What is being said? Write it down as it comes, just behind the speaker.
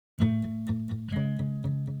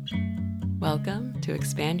Welcome to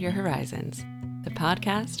Expand Your Horizons, the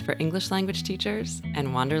podcast for English language teachers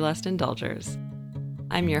and Wanderlust indulgers.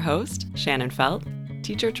 I'm your host, Shannon Felt,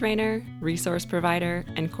 teacher trainer, resource provider,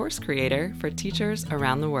 and course creator for teachers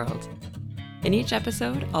around the world. In each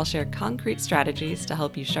episode, I'll share concrete strategies to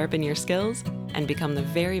help you sharpen your skills and become the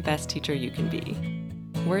very best teacher you can be.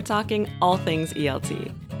 We're talking all things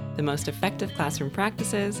ELT, the most effective classroom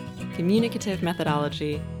practices, communicative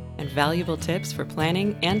methodology, and valuable tips for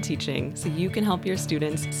planning and teaching so you can help your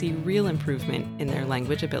students see real improvement in their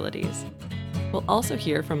language abilities. We'll also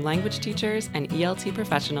hear from language teachers and ELT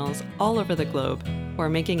professionals all over the globe who are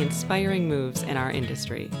making inspiring moves in our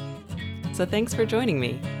industry. So thanks for joining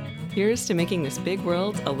me. Here's to making this big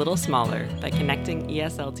world a little smaller by connecting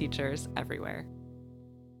ESL teachers everywhere.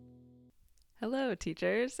 Hello,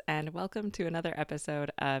 teachers, and welcome to another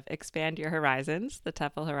episode of Expand Your Horizons, the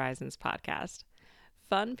TEFL Horizons podcast.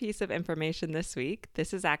 Fun piece of information this week.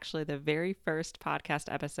 This is actually the very first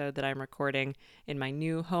podcast episode that I'm recording in my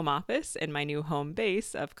new home office, in my new home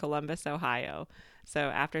base of Columbus, Ohio. So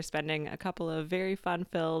after spending a couple of very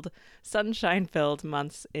fun-filled, sunshine-filled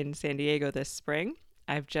months in San Diego this spring,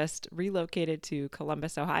 I've just relocated to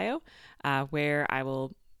Columbus, Ohio, where I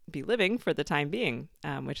will be living for the time being,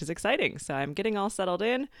 which is exciting. So I'm getting all settled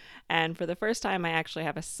in, and for the first time I actually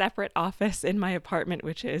have a separate office in my apartment,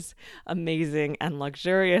 which is amazing and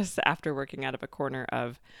luxurious after working out of a corner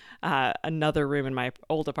of another room in my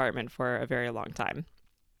old apartment for a very long time.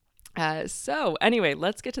 So anyway,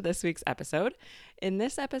 let's get to this week's episode. In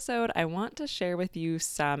this episode, I want to share with you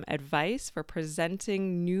some advice for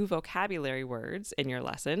presenting new vocabulary words in your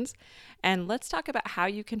lessons. And let's talk about how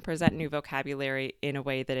you can present new vocabulary in a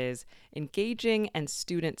way that is engaging and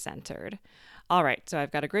student-centered. All right, so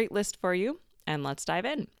I've got a great list for you, and let's dive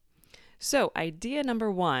in. So idea number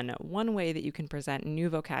one way that you can present new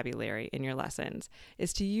vocabulary in your lessons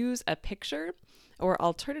is to use a picture, or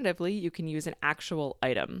alternatively, you can use an actual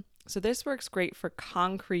item. So this works great for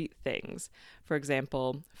concrete things. For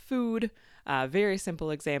example, food. Very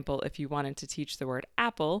simple example, if you wanted to teach the word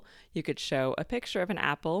apple, you could show a picture of an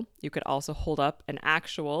apple. You could also hold up an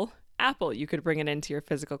actual apple. You could bring it into your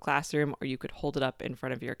physical classroom, or you could hold it up in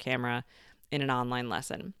front of your camera in an online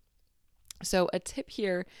lesson. So a tip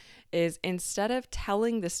here is, instead of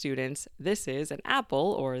telling the students, this is an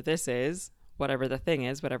apple, or this is whatever the thing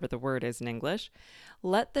is, whatever the word is in English,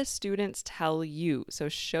 let the students tell you. So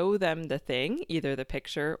show them the thing, either the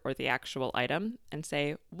picture or the actual item, and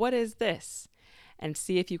say, what is this? And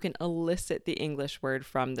see if you can elicit the English word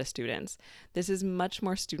from the students. This is much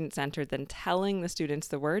more student-centered than telling the students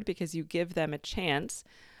the word, because you give them a chance.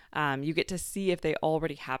 You get to see if they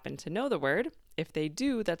already happen to know the word. If they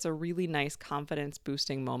do, that's a really nice confidence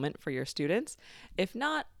boosting moment for your students. If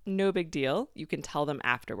not, no big deal. You can tell them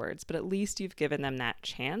afterwards, but at least you've given them that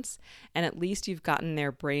chance, and at least you've gotten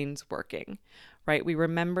their brains working, right? We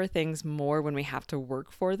remember things more when we have to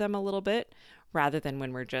work for them a little bit rather than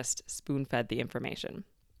when we're just spoon-fed the information.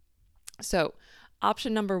 So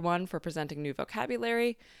option number one for presenting new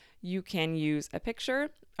vocabulary, you can use a picture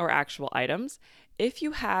or actual items. If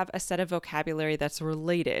you have a set of vocabulary that's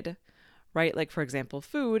related, right? Like, for example,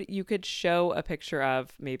 food, you could show a picture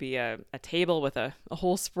of maybe a table with a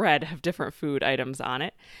whole spread of different food items on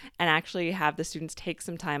it, and actually have the students take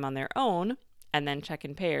some time on their own and then check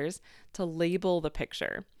in pairs to label the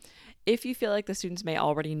picture. If you feel like the students may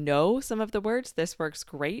already know some of the words, this works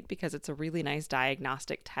great because it's a really nice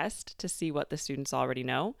diagnostic test to see what the students already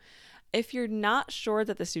know. If you're not sure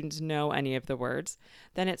that the students know any of the words,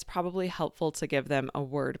 then it's probably helpful to give them a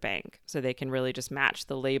word bank so they can really just match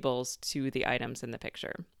the labels to the items in the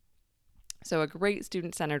picture. So a great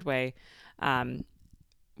student-centered way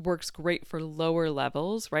works great for lower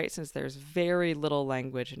levels, right? Since there's very little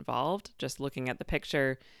language involved, just looking at the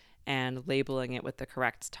picture and labeling it with the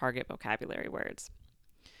correct target vocabulary words.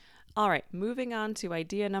 All right, moving on to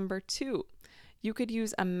idea number two. You could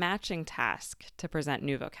use a matching task to present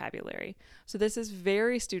new vocabulary. So this is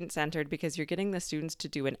very student-centered because you're getting the students to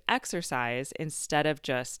do an exercise instead of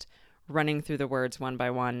just running through the words one by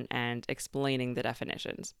one and explaining the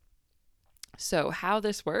definitions. So how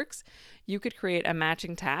this works, you could create a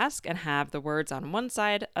matching task and have the words on one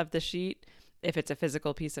side of the sheet, if it's a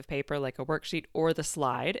physical piece of paper like a worksheet, or the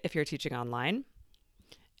slide if you're teaching online.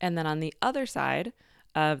 And then on the other side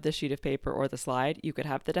of the sheet of paper or the slide, you could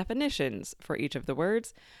have the definitions for each of the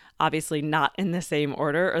words, obviously not in the same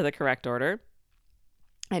order or the correct order,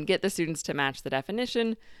 and get the students to match the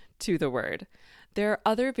definition to the word. There are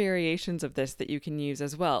other variations of this that you can use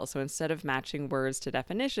as well. So instead of matching words to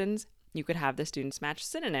definitions, you could have the students match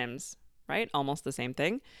synonyms right? Almost the same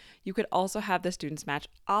thing. You could also have the students match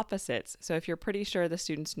opposites. So if you're pretty sure the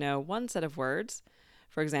students know one set of words,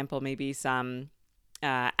 for example, maybe some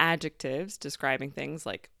adjectives describing things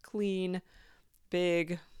like clean,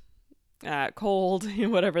 big, cold,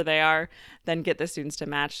 whatever they are, then get the students to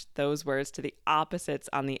match those words to the opposites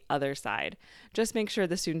on the other side. Just make sure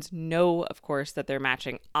the students know, of course, that they're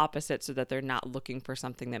matching opposites so that they're not looking for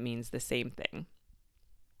something that means the same thing.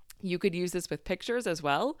 You could use this with pictures as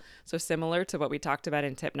well, so similar to what we talked about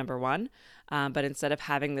in tip number 1, but instead of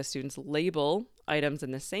having the students label items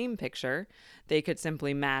in the same picture, they could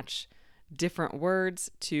simply match different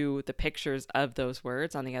words to the pictures of those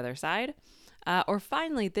words on the other side. Or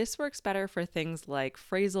finally, this works better for things like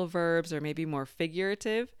phrasal verbs or maybe more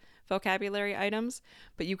figurative vocabulary items,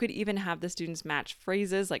 but you could even have the students match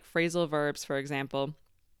phrases like phrasal verbs, for example,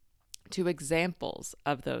 to examples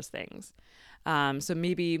of those things. So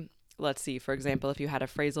maybe, let's see, for example, if you had a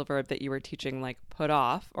phrasal verb that you were teaching like put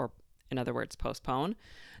off, or in other words, postpone,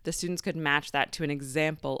 the students could match that to an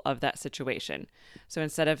example of that situation. So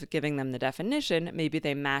instead of giving them the definition, maybe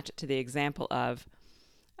they match it to the example of,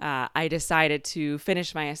 I decided to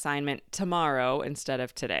finish my assignment tomorrow instead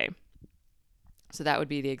of today. So that would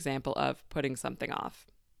be the example of putting something off.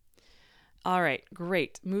 All right,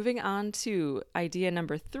 great. Moving on to idea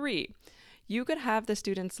number 3. You could have the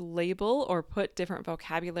students label or put different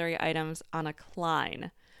vocabulary items on a cline.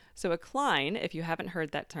 So a cline, if you haven't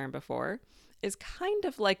heard that term before, is kind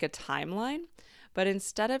of like a timeline, but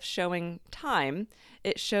instead of showing time,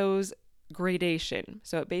 it shows gradation.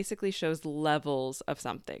 So it basically shows levels of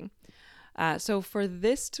something. So for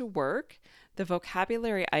this to work, the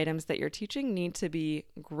vocabulary items that you're teaching need to be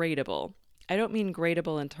gradable. I don't mean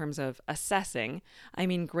gradable in terms of assessing. I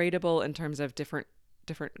mean gradable in terms of different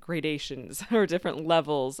gradations or different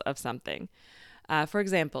levels of something. For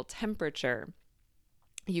example, temperature.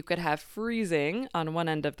 You could have freezing on one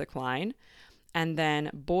end of the cline and then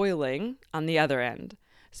boiling on the other end.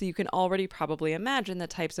 So you can already probably imagine the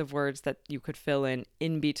types of words that you could fill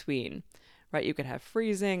in between, right? You could have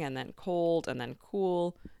freezing and then cold and then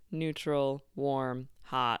cool, neutral, warm,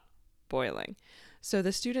 hot, boiling. So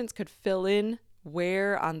the students could fill in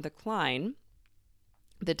where on the cline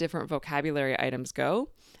the different vocabulary items go,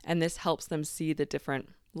 and this helps them see the different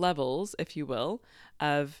levels, if you will,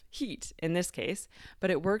 of heat in this case, but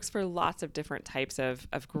it works for lots of different types of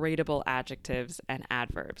gradable adjectives and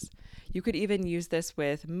adverbs. You could even use this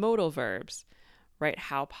with modal verbs, right?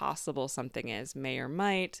 How possible something is, may or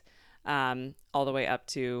might, all the way up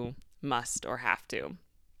to must or have to.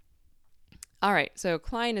 All right, so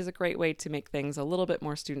Cline is a great way to make things a little bit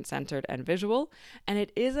more student-centered and visual, and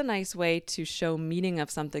it is a nice way to show meaning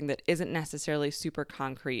of something that isn't necessarily super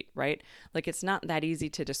concrete, right? Like it's not that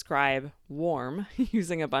easy to describe warm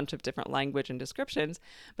using a bunch of different language and descriptions,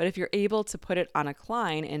 but if you're able to put it on a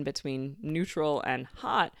Cline in between neutral and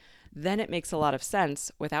hot, then it makes a lot of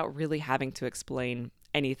sense without really having to explain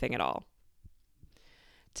anything at all.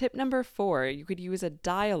 Tip number 4, you could use a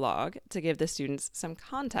dialogue to give the students some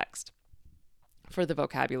context. For the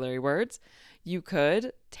vocabulary words, you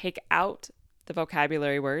could take out the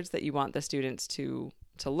vocabulary words that you want the students to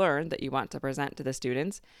learn, that you want to present to the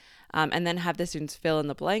students, and then have the students fill in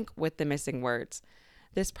the blank with the missing words.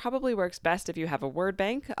 This probably works best if you have a word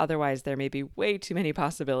bank, otherwise there may be way too many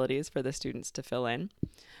possibilities for the students to fill in.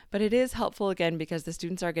 But it is helpful again because the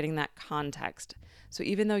students are getting that context. So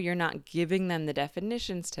even though you're not giving them the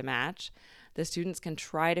definitions to match, the students can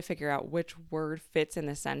try to figure out which word fits in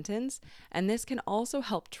the sentence, and this can also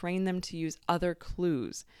help train them to use other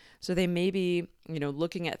clues. So they may be,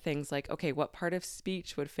 looking at things like, okay, what part of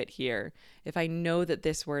speech would fit here? If I know that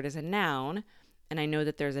this word is a noun, and I know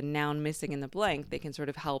that there's a noun missing in the blank, that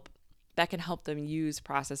can help them use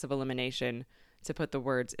process of elimination to put the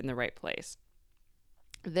words in the right place.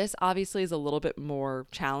 This obviously is a little bit more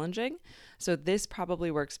challenging, so this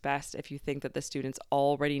probably works best if you think that the students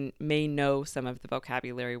already may know some of the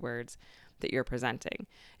vocabulary words that you're presenting.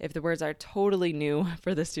 If the words are totally new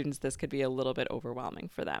for the students, this could be a little bit overwhelming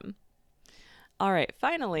for them. All right,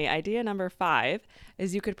 finally, idea number 5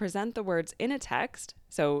 is you could present the words in a text,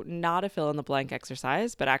 so not a fill-in-the-blank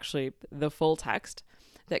exercise, but actually the full text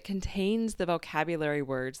that contains the vocabulary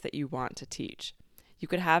words that you want to teach. You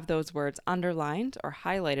could have those words underlined or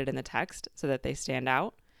highlighted in the text so that they stand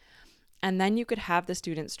out. And then you could have the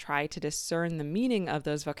students try to discern the meaning of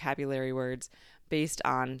those vocabulary words based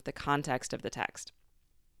on the context of the text.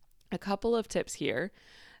 A couple of tips here.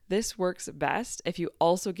 This works best if you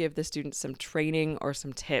also give the students some training or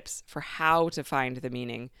some tips for how to find the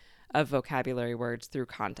meaning of vocabulary words through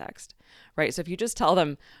context, right? So if you just tell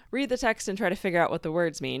them, read the text and try to figure out what the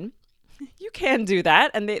words mean, You can do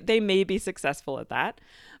that, and they may be successful at that,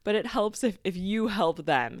 but it helps if you help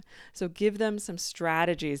them. So give them some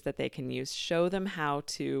strategies that they can use. Show them how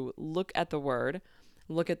to look at the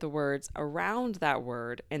words around that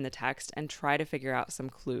word in the text, and try to figure out some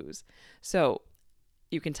clues. So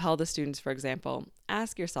you can tell the students, for example,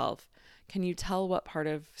 ask yourself, can you tell what part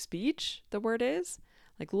of speech the word is?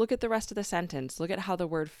 Like, look at the rest of the sentence. Look at how the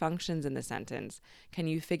word functions in the sentence. Can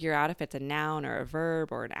you figure out if it's a noun or a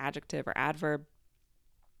verb or an adjective or adverb?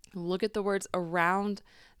 Look at the words around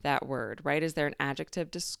that word, right? Is there an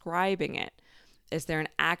adjective describing it? Is there an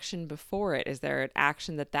action before it? Is there an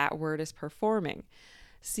action that word is performing?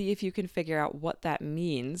 See if you can figure out what that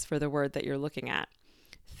means for the word that you're looking at.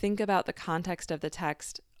 Think about the context of the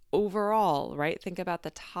text overall, right? Think about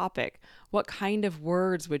the topic. What kind of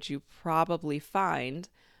words would you probably find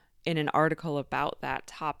in an article about that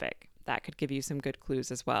topic? That could give you some good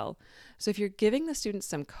clues as well. So if you're giving the students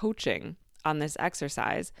some coaching on this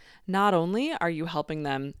exercise, not only are you helping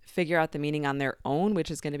them figure out the meaning on their own,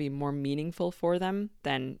 which is going to be more meaningful for them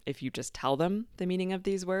than if you just tell them the meaning of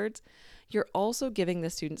these words, you're also giving the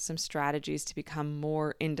students some strategies to become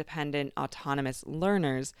more independent, autonomous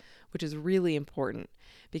learners, which is really important,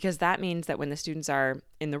 because that means that when the students are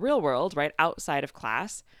in the real world, right, outside of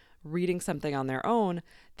class, reading something on their own,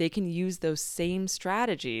 they can use those same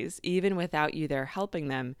strategies, even without you there helping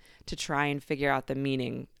them, to try and figure out the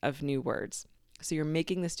meaning of new words. So you're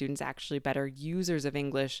making the students actually better users of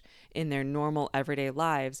English in their normal everyday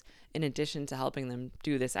lives, in addition to helping them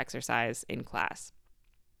do this exercise in class.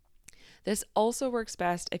 This also works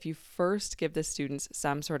best if you first give the students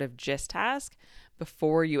some sort of gist task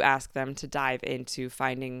before you ask them to dive into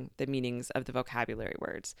finding the meanings of the vocabulary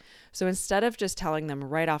words. So instead of just telling them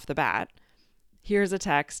right off the bat, here's a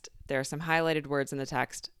text, there are some highlighted words in the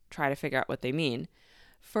text, try to figure out what they mean,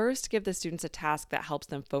 first give the students a task that helps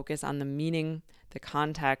them focus on the meaning, the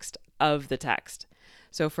context of the text.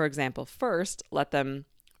 So for example, first let them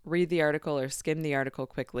read the article or skim the article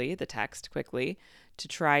quickly, the text quickly, to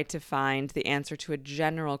try to find the answer to a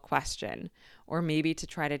general question, or maybe to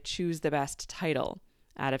try to choose the best title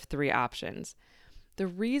out of 3 options. The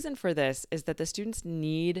reason for this is that the students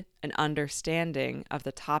need an understanding of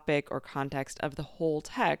the topic or context of the whole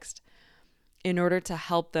text in order to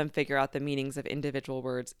help them figure out the meanings of individual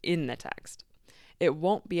words in the text. It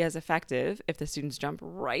won't be as effective if the students jump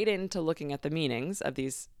right into looking at the meanings of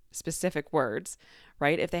these specific words,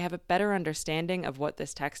 right? If they have a better understanding of what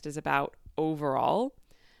this text is about overall,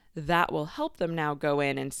 that will help them now go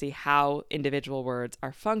in and see how individual words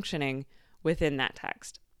are functioning within that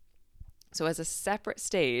text. So as a separate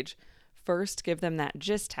stage, first give them that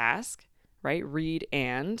gist task, right? Read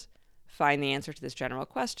and find the answer to this general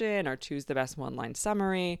question, or choose the best one-line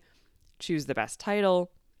summary, choose the best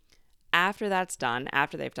title. After that's done,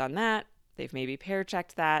 after they've done that, they've maybe pair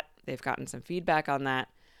checked that, they've gotten some feedback on that.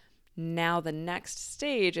 Now the next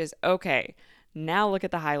stage is, okay, now look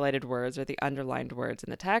at the highlighted words or the underlined words in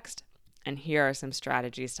the text, and here are some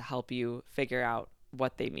strategies to help you figure out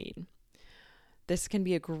what they mean. This can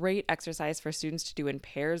be a great exercise for students to do in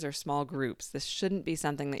pairs or small groups. This shouldn't be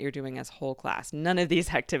something that you're doing as whole class. None of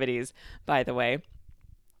these activities, by the way,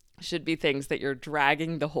 should be things that you're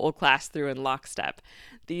dragging the whole class through in lockstep.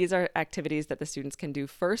 These are activities that the students can do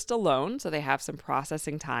first alone, so they have some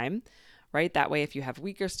processing time, right? That way, if you have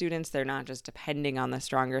weaker students, they're not just depending on the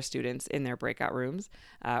stronger students in their breakout rooms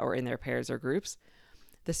or in their pairs or groups.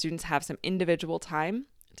 The students have some individual time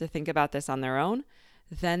to think about this on their own.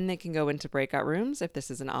 Then they can go into breakout rooms if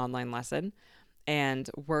this is an online lesson and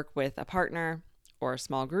work with a partner or a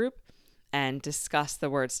small group and discuss the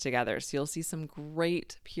words together. So you'll see some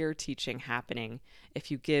great peer teaching happening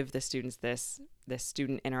if you give the students this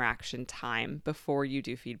student interaction time before you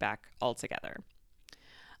do feedback altogether.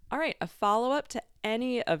 All right, a follow-up to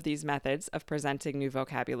any of these methods of presenting new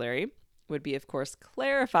vocabulary would be, of course,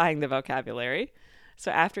 clarifying the vocabulary.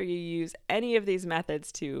 So after you use any of these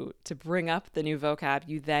methods to bring up the new vocab,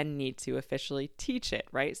 you then need to officially teach it,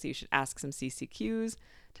 right? So you should ask some CCQs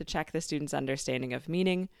to check the student's understanding of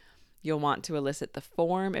meaning. You'll want to elicit the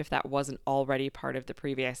form if that wasn't already part of the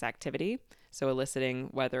previous activity. So eliciting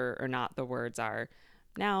whether or not the words are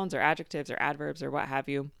nouns or adjectives or adverbs or what have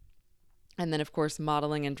you. And then, of course,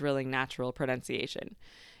 modeling and drilling natural pronunciation.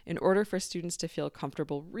 In order for students to feel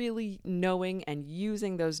comfortable really knowing and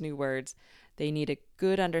using those new words, they need a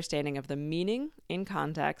good understanding of the meaning in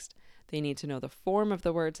context. They need to know the form of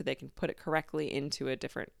the word so they can put it correctly into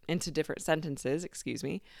different sentences,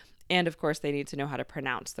 And of course, they need to know how to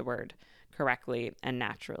pronounce the word correctly and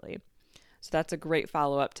naturally. So that's a great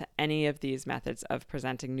follow-up to any of these methods of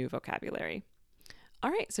presenting new vocabulary.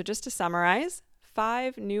 All right, so just to summarize,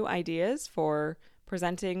 5 new ideas for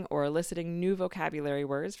presenting or eliciting new vocabulary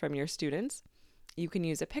words from your students. You can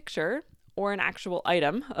use a picture or an actual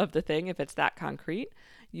item of the thing if it's that concrete.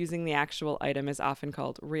 Using the actual item is often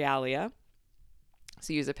called realia.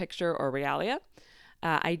 So use a picture or realia.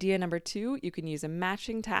 Idea number 2, you can use a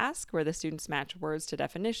matching task where the students match words to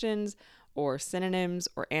definitions or synonyms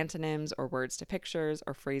or antonyms or words to pictures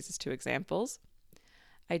or phrases to examples.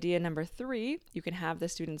 Idea number 3, you can have the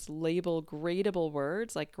students label gradable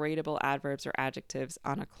words like gradable adverbs or adjectives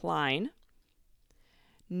on a Klein.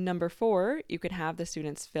 Number 4, you can have the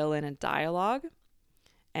students fill in a dialogue,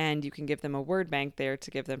 and you can give them a word bank there to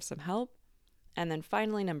give them some help. And then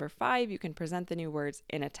finally, number 5, you can present the new words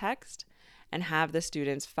in a text and have the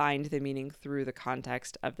students find the meaning through the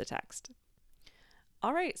context of the text.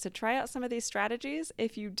 All right, so try out some of these strategies.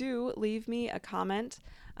 If you do, leave me a comment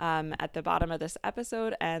at the bottom of this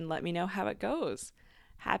episode and let me know how it goes.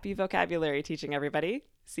 Happy vocabulary teaching, everybody.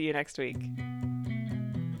 See you next week.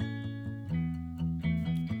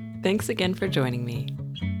 Thanks again for joining me.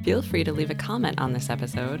 Feel free to leave a comment on this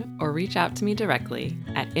episode or reach out to me directly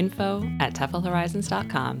at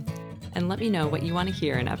info@teflhorizons.com and let me know what you want to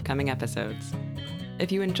hear in upcoming episodes.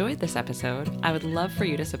 If you enjoyed this episode, I would love for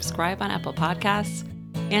you to subscribe on Apple Podcasts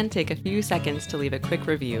and take a few seconds to leave a quick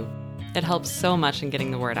review. It helps so much in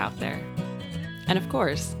getting the word out there. And of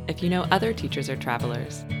course, if you know other teachers or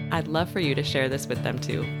travelers, I'd love for you to share this with them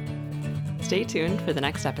too. Stay tuned for the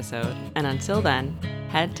next episode, and until then,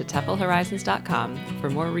 head to teflhorizons.com for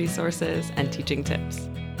more resources and teaching tips.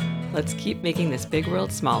 Let's keep making this big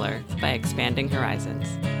world smaller by expanding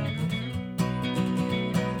horizons.